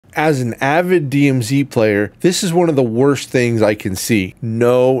As an avid DMZ player, this is one of the worst things I can see.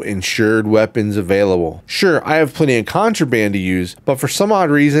 No insured weapons available. Sure, I have plenty of contraband to use, but for some odd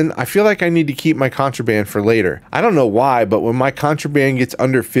reason, I feel like I need to keep my contraband for later. I don't know why, but when my contraband gets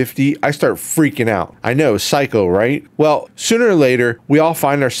under 50, I start freaking out. I know, psycho, right? Well, sooner or later, we all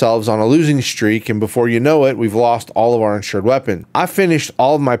find ourselves on a losing streak, and before you know it, we've lost all of our insured weapons. I finished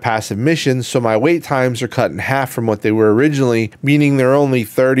all of my passive missions, so my wait times are cut in half from what they were originally, meaning they're only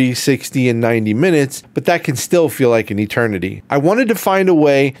 30, 60, and 90 minutes, but that can still feel like an eternity. I wanted to find a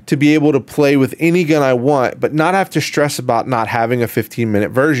way to be able to play with any gun I want, but not have to stress about not having a 15-minute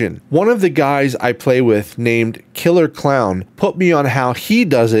version. One of the guys I play with, named Killer Clown, put me on how he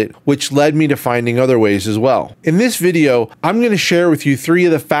does it, which led me to finding other ways as well. In this video, I'm going to share with you 3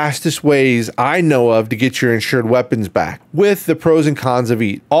 of the fastest ways I know of to get your insured weapons back, with the pros and cons of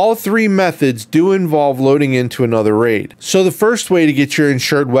each. All 3 methods do involve loading into another raid. So the first way to get your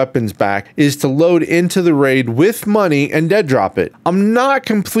insured weapons back is to load into the raid with money and dead drop it. I'm not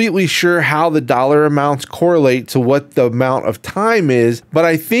completely sure how the dollar amounts correlate to what the amount of time is, but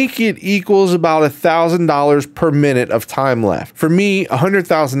I think it equals about $1,000 per minute of time left. For me,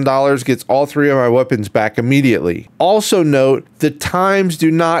 $100,000 gets all 3 of my weapons back immediately. Also note, the times do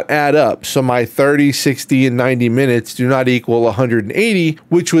not add up, so my 30, 60, and 90 minutes do not equal 180,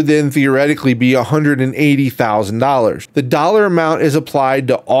 which would then theoretically be $180,000. The dollar amount is applied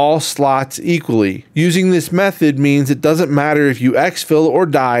to all slots equally. Using this method means it doesn't matter if you exfil or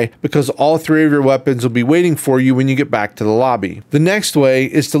die, because all 3 of your weapons will be waiting for you when you get back to the lobby. The next way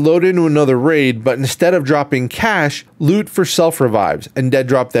is to load into another raid, but instead of dropping cash, loot for self revives and dead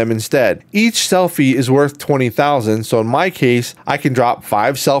drop them instead. Each selfie is worth 20,000, so in my case, I can drop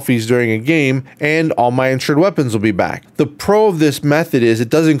 5 selfies during a game and all my insured weapons will be back. The pro of this method is it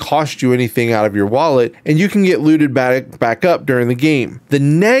doesn't cost you anything out of your wallet and you can get looted back up during the game. The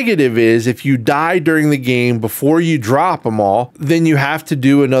negative is if you die during the game before you drop them all, then you have to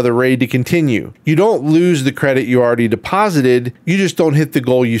do another raid to continue. You don't lose the credit you already deposited, you just don't hit the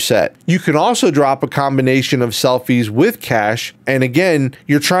goal you set. You can also drop a combination of selfies with cash, and again,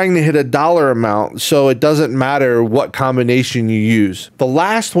 you're trying to hit a dollar amount, so it doesn't matter what combination you use. The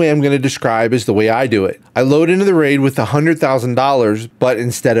last way I'm going to describe is the way I do it. I load into the raid with $100,000, but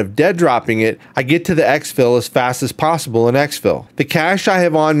instead of dead dropping it, I get to the exfil as fast as possible in exfil. The cash I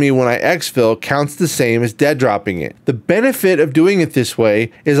have on me when I exfil counts the same as dead dropping it. The benefit of doing it this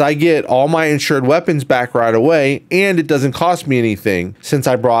way is I get all my insured weapons back right away, and it doesn't cost me anything since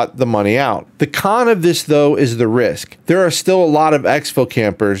I brought the money out. The con of this though is the risk. There are still a lot of exfil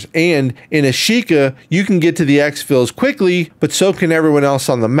campers, and in Ashika, you can get to the exfils quickly, but so can everyone else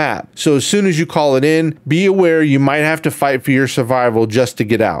on the map. So as soon as you call it in, be aware you might have to fight for your survival just to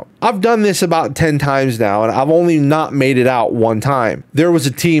get out. I've done this about 10 times now, and I've only not made it out one time. There was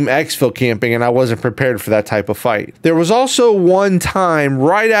a team exfil camping, and I wasn't prepared for that type of fight. There was also one time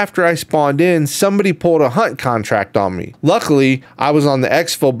right after I spawned in, somebody pulled a hunt contract on me. Luckily, I was on the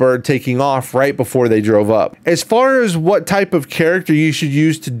exfil bird taking off right before they drove up. As far as what type of character you should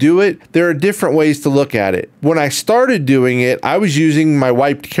use to do it, there are different ways to look at it. When I started doing it, I was using my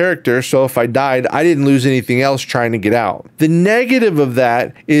wiped character, so if I died, I didn't lose anything else trying to get out. The negative of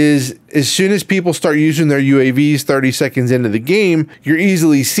that is as soon as people start using their UAVs 30 seconds into the game, you're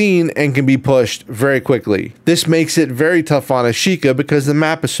easily seen and can be pushed very quickly. This makes it very tough on Ashika because the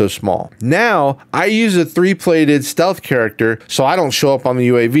map is so small. Now, I use a 3-plated stealth character so I don't show up on the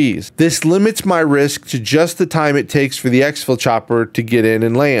UAVs. This limits my risk to just the time it takes for the exfil chopper to get in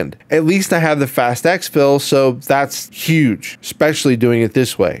and land. At least I have the fast exfil, so that's huge, especially doing it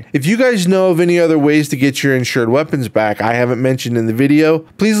this way. If you guys know of any other ways to get your insured weapons back I haven't mentioned in the video,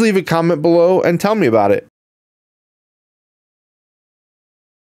 please leave a comment below and tell me about it.